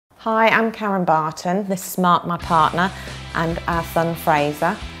Hi, I'm Karen Barton. This is Mark, my partner, and our son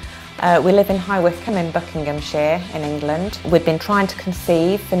Fraser. We live in High Wycombe in Buckinghamshire in England. We'd been trying to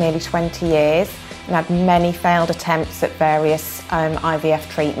conceive for nearly 20 years and had many failed attempts at various IVF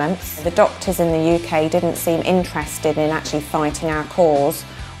treatments. The doctors in the UK didn't seem interested in actually fighting our cause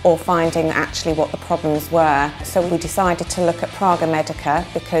or finding actually what the problems were. So we decided to look at Praga Medica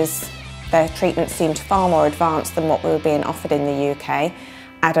because their treatment seemed far more advanced than what we were being offered in the UK,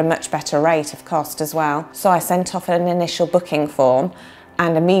 at a much better rate of cost as well. So I sent off an initial booking form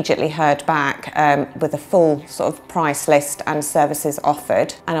and immediately heard back with a full sort of price list and services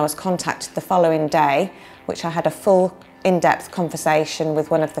offered. And I was contacted the following day, which I had a full in-depth conversation with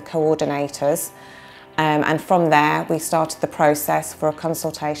one of the coordinators. And from there, we started the process for a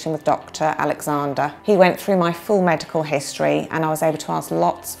consultation with Dr. Alexander. He went through my full medical history and I was able to ask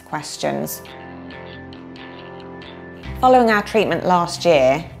lots of questions. Following our treatment last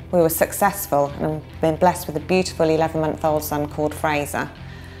year, we were successful and have been blessed with a beautiful 11-month-old son called Fraser.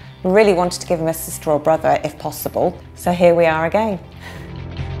 We really wanted to give him a sister or brother if possible, so here we are again.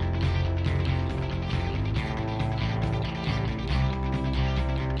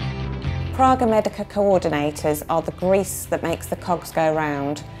 Praga Medica coordinators are the grease that makes the cogs go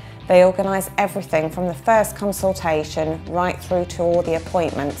round. They organise everything from the first consultation right through to all the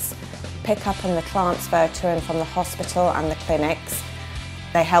appointments, pick up and the transfer to and from the hospital and the clinics.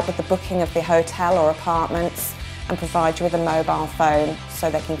 They help with the booking of the hotel or apartments and provide you with a mobile phone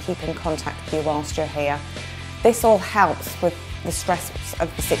so they can keep in contact with you whilst you're here. This all helps with the stress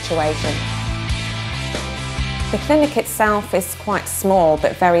of the situation. The clinic itself is quite small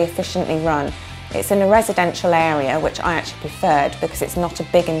but very efficiently run. It's in a residential area, which I actually preferred because it's not a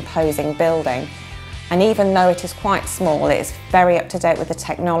big imposing building. And even though it is quite small, it is very up to date with the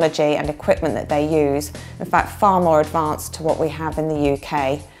technology and equipment that they use. In fact, far more advanced to what we have in the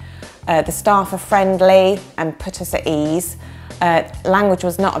UK. The staff are friendly and put us at ease. Language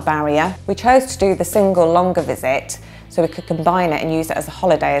was not a barrier. We chose to do the single longer visit so we could combine it and use it as a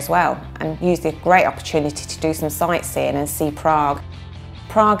holiday as well, and use the great opportunity to do some sightseeing and see Prague.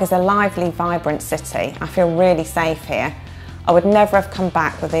 Prague is a lively, vibrant city. I feel really safe here. I would never have come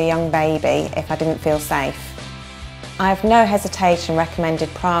back with a young baby if I didn't feel safe. I have no hesitation recommending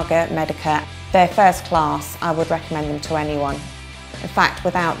Praga Medica. They're first class. I would recommend them to anyone. In fact,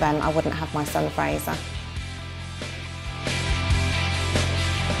 without them, I wouldn't have my son Fraser.